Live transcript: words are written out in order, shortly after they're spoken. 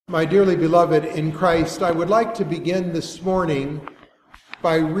My dearly beloved in Christ, I would like to begin this morning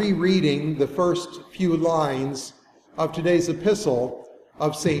by rereading the first few lines of today's epistle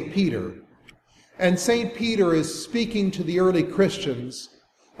of St. Peter. And St. Peter is speaking to the early Christians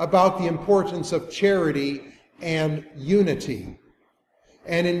about the importance of charity and unity.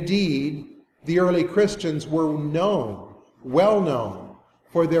 And indeed, the early Christians were well known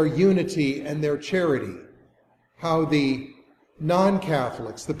for their unity and their charity. How the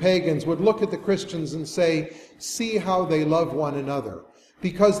non-Catholics, the pagans, would look at the Christians and say, see how they love one another,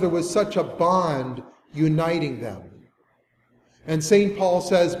 because there was such a bond uniting them. And St. Paul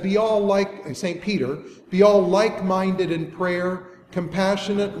says, St. Peter, be all like-minded in prayer,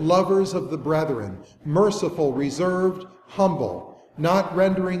 compassionate, lovers of the brethren, merciful, reserved, humble, not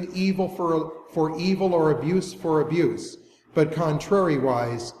rendering evil for evil or abuse for abuse, but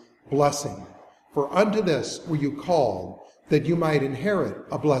contrariwise blessing. For unto this were you called, that you might inherit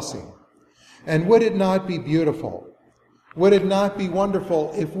a blessing. And would it not be beautiful? Would it not be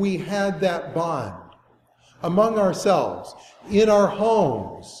wonderful if we had that bond among ourselves, in our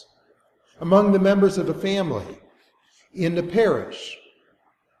homes, among the members of the family, in the parish,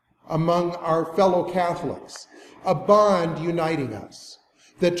 among our fellow Catholics, a bond uniting us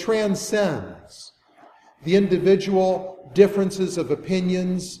that transcends the individual differences of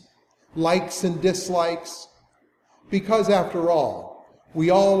opinions, likes and dislikes, because after all, we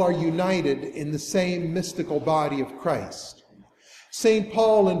all are united in the same mystical body of Christ. St.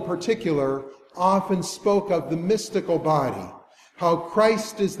 Paul in particular often spoke of the mystical body, how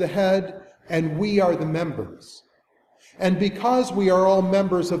Christ is the head and we are the members. And because we are all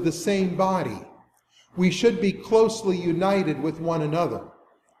members of the same body, we should be closely united with one another.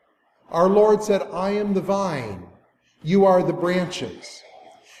 Our Lord said, I am the vine, you are the branches.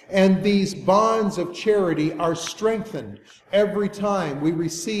 And these bonds of charity are strengthened every time we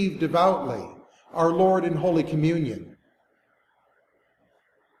receive devoutly our Lord in Holy Communion.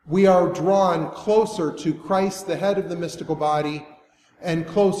 We are drawn closer to Christ, the head of the mystical body, and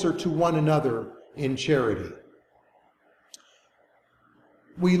closer to one another in charity.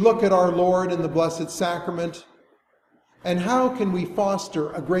 We look at our Lord in the Blessed Sacrament, and how can we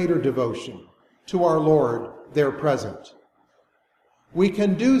foster a greater devotion to our Lord there present? We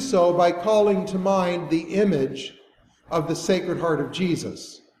can do so by calling to mind the image of the Sacred Heart of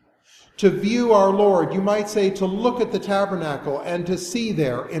Jesus. To view our Lord, you might say, to look at the tabernacle and to see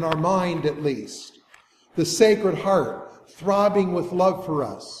there, in our mind at least, the Sacred Heart throbbing with love for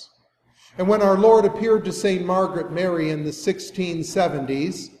us. And when our Lord appeared to St. Margaret Mary in the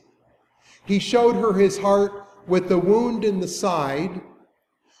 1670s, he showed her his heart with the wound in the side,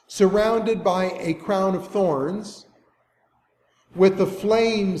 surrounded by a crown of thorns, with the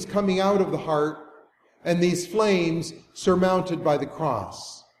flames coming out of the heart, and these flames surmounted by the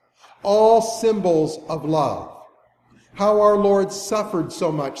cross. All symbols of love. How our Lord suffered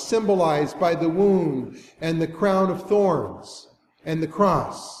so much, symbolized by the wound and the crown of thorns and the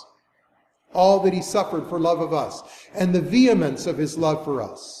cross. All that he suffered for love of us, and the vehemence of his love for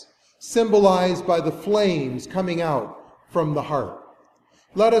us, symbolized by the flames coming out from the heart.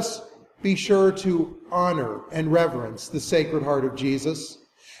 Let us be sure to honor and reverence the Sacred Heart of Jesus.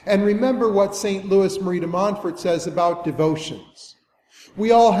 And remember what St. Louis Marie de Montfort says about devotions.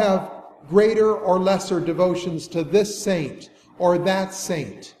 We all have greater or lesser devotions to this saint or that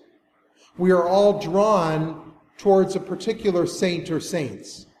saint. We are all drawn towards a particular saint or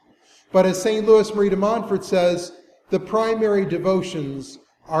saints. But as St. Louis Marie de Montfort says, the primary devotions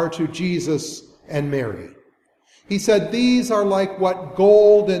are to Jesus and Mary. He said, these are like what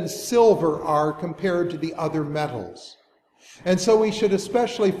gold and silver are compared to the other metals. And so we should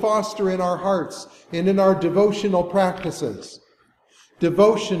especially foster in our hearts and in our devotional practices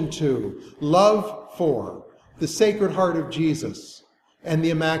devotion to, love for the Sacred Heart of Jesus and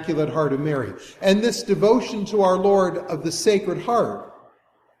the Immaculate Heart of Mary. And this devotion to our Lord of the Sacred Heart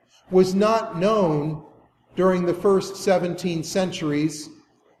was not known during the first 17 centuries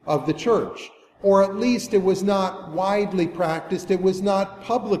of the Church. Or at least it was not widely practiced, it was not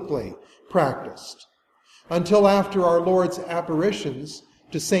publicly practiced, until after our Lord's apparitions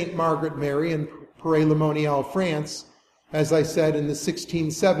to St. Margaret Mary in Paray-le-Monial, France, as I said, in the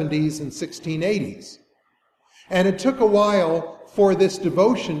 1670s and 1680s. And it took a while for this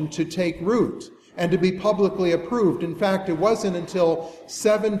devotion to take root and to be publicly approved. In fact, it wasn't until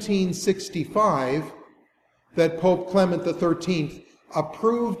 1765 that Pope Clement XIII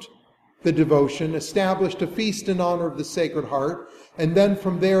approved the devotion, established a feast in honor of the Sacred Heart, and then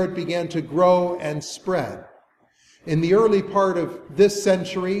from there it began to grow and spread. In the early part of this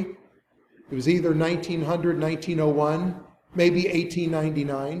century, it was either 1900, 1901, maybe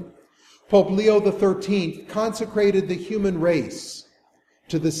 1899, Pope Leo XIII consecrated the human race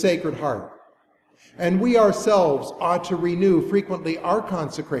to the Sacred Heart. And we ourselves ought to renew frequently our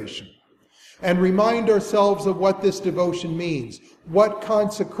consecration and remind ourselves of what this devotion means, what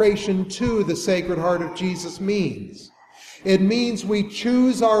consecration to the Sacred Heart of Jesus means. It means we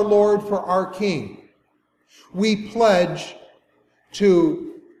choose our Lord for our King. We pledge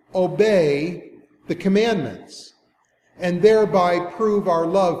to obey the commandments and thereby prove our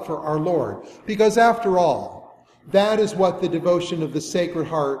love for our Lord. Because after all, that is what the devotion of the Sacred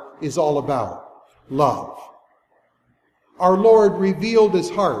Heart is all about, love. Our Lord revealed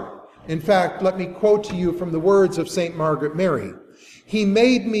his heart. In fact, let me quote to you from the words of St. Margaret Mary. He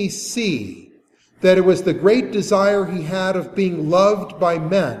made me see that it was the great desire he had of being loved by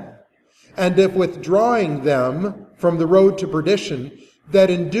men, and of withdrawing them from the road to perdition,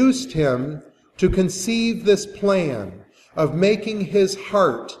 that induced him to conceive this plan of making his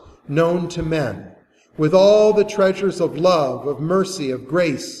heart known to men, with all the treasures of love, of mercy, of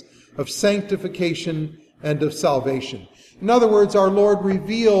grace, of sanctification, and of salvation. In other words, our Lord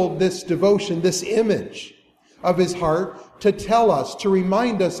revealed this devotion, this image of his heart, to tell us, to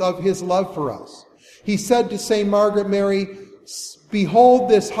remind us of his love for us. He said to St. Margaret Mary, "Behold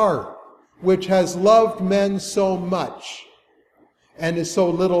this heart, which has loved men so much and is so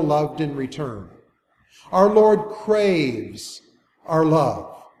little loved in return." Our Lord craves our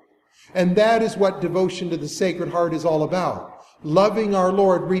love. And that is what devotion to the Sacred Heart is all about. Loving our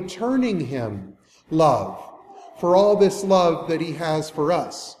Lord, returning him love for all this love that he has for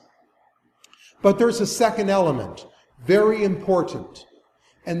us. But there's a second element, very important,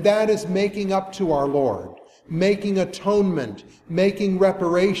 and that is making up to our Lord, making atonement, making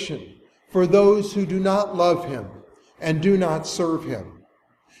reparation for those who do not love him and do not serve him.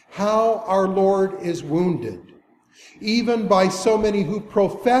 How our Lord is wounded, even by so many who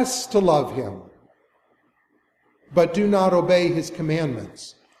profess to love him, but do not obey his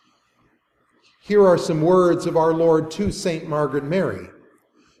commandments. Here are some words of our Lord to St. Margaret Mary.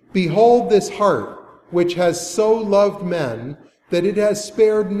 "Behold this heart, which has so loved men that it has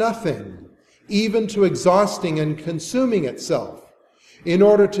spared nothing, even to exhausting and consuming itself, in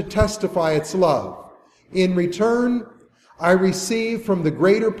order to testify its love. In return, I receive from the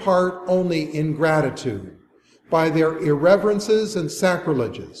greater part only ingratitude, by their irreverences and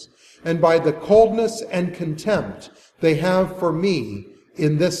sacrileges, and by the coldness and contempt they have for me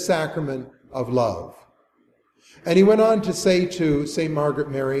in this sacrament of love." And he went on to say to St. Margaret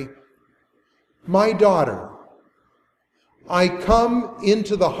Mary, "My daughter, I come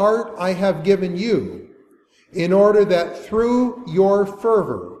into the heart I have given you, in order that through your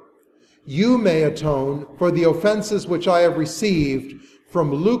fervor you may atone for the offenses which I have received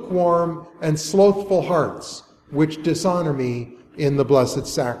from lukewarm and slothful hearts, which dishonor me in the Blessed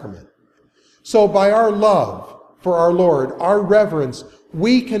Sacrament." So by our love for our Lord, our reverence,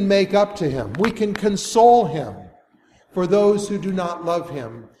 we can make up to him. We can console him for those who do not love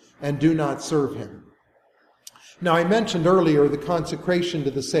him and do not serve him. Now, I mentioned earlier the consecration to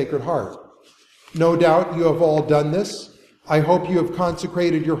the Sacred Heart. No doubt you have all done this. I hope you have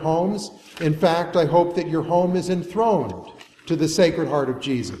consecrated your homes. In fact, I hope that your home is enthroned to the Sacred Heart of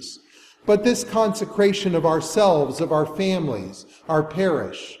Jesus. But this consecration of ourselves, of our families, our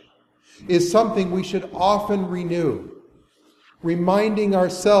parish, is something we should often renew, reminding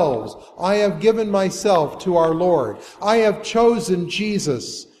ourselves, I have given myself to our Lord. I have chosen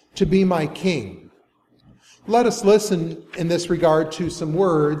Jesus to be my King. Let us listen in this regard to some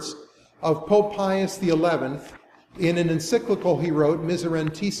words of Pope Pius XI in an encyclical he wrote,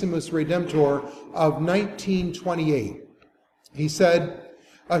 Miserentissimus Redemptor, of 1928. He said,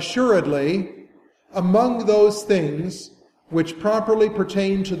 "Assuredly, among those things which properly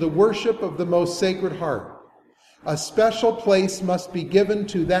pertain to the worship of the most Sacred Heart, a special place must be given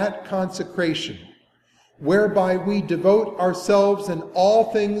to that consecration, whereby we devote ourselves in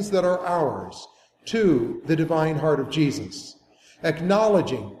all things that are ours to the divine heart of Jesus,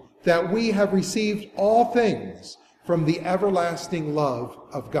 acknowledging that we have received all things from the everlasting love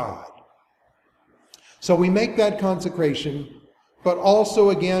of God." So we make that consecration, but also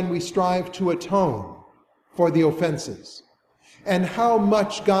again we strive to atone for the offenses. And how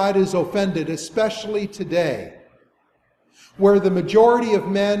much God is offended, especially today, where the majority of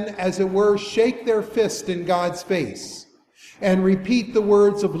men, as it were, shake their fist in God's face and repeat the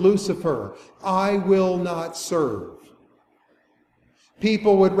words of Lucifer, "I will not serve."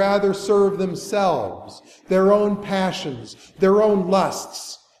 People would rather serve themselves, their own passions, their own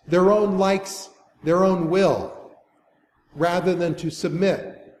lusts, their own likes, their own will, rather than to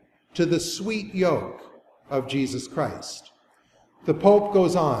submit to the sweet yoke of Jesus Christ. The Pope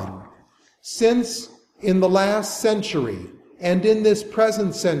goes on, since in the last century and in this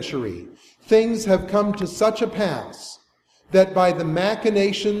present century, things have come to such a pass that by the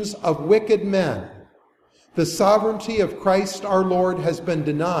machinations of wicked men, the sovereignty of Christ our Lord has been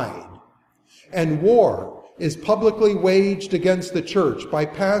denied, and war is publicly waged against the Church by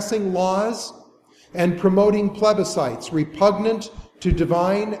passing laws and promoting plebiscites repugnant to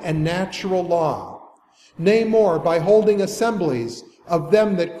divine and natural law, nay more, by holding assemblies of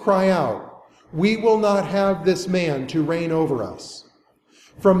them that cry out, we will not have this man to reign over us.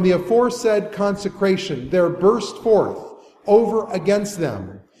 From the aforesaid consecration there burst forth over against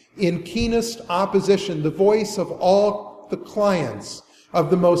them in keenest opposition the voice of all the clients of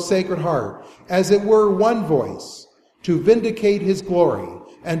the most Sacred Heart, as it were one voice, to vindicate his glory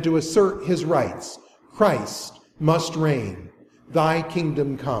and to assert his rights. Christ must reign, thy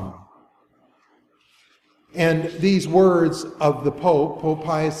kingdom come. And these words of the Pope, Pope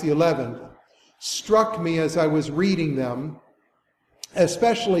Pius XI, struck me as I was reading them,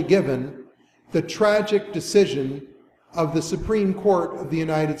 especially given the tragic decision of the Supreme Court of the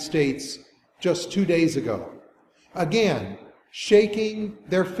United States just 2 days ago. Again, shaking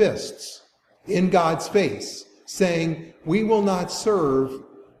their fists in God's face, saying, we will not serve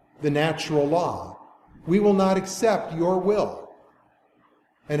the natural law. We will not accept your will.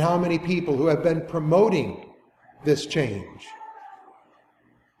 And how many people who have been promoting this change?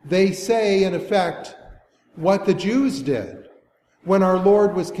 They say, in effect, what the Jews did when our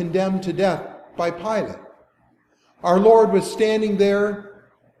Lord was condemned to death by Pilate. Our Lord was standing there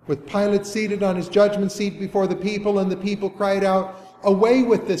with Pilate seated on his judgment seat before the people, and the people cried out, away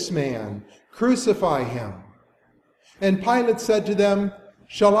with this man, crucify him. And Pilate said to them,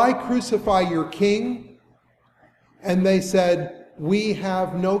 shall I crucify your king? And they said, we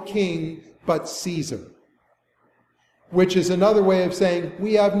have no king but Caesar. Which is another way of saying,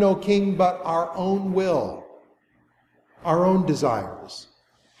 we have no king but our own will, our own desires.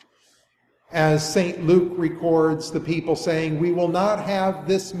 As St. Luke records the people saying, we will not have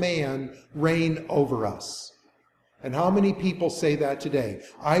this man reign over us. And how many people say that today?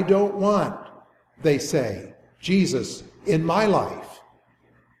 I don't want, they say, Jesus in my life.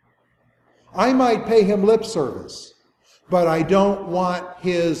 I might pay him lip service, but I don't want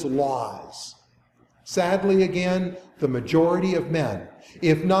his laws. Sadly, again, the majority of men,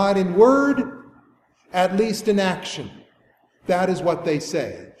 if not in word, at least in action, that is what they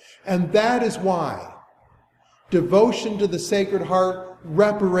say. And that is why devotion to the Sacred Heart,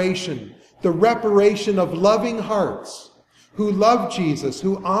 reparation, the reparation of loving hearts who love Jesus,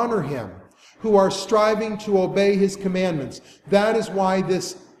 who honor him, who are striving to obey his commandments. That is why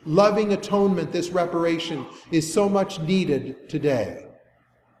this loving atonement, this reparation, is so much needed today.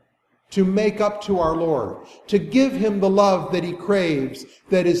 To make up to our Lord, to give him the love that he craves,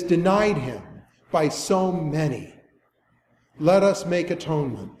 that is denied him by so many. Let us make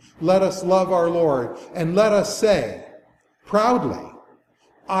atonement. Let us love our Lord, and let us say proudly,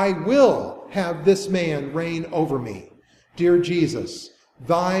 I will have this man reign over me. Dear Jesus,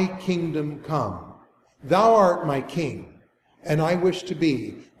 thy kingdom come. Thou art my king, and I wish to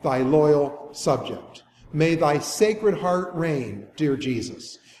be thy loyal subject. May thy Sacred Heart reign, dear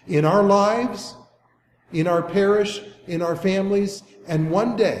Jesus, in our lives, in our parish, in our families, and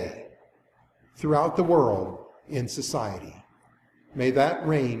one day throughout the world in society. May that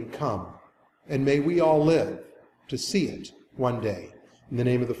reign come, and may we all live to see it one day. In the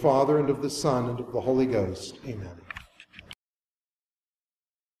name of the Father, and of the Son, and of the Holy Ghost. Amen.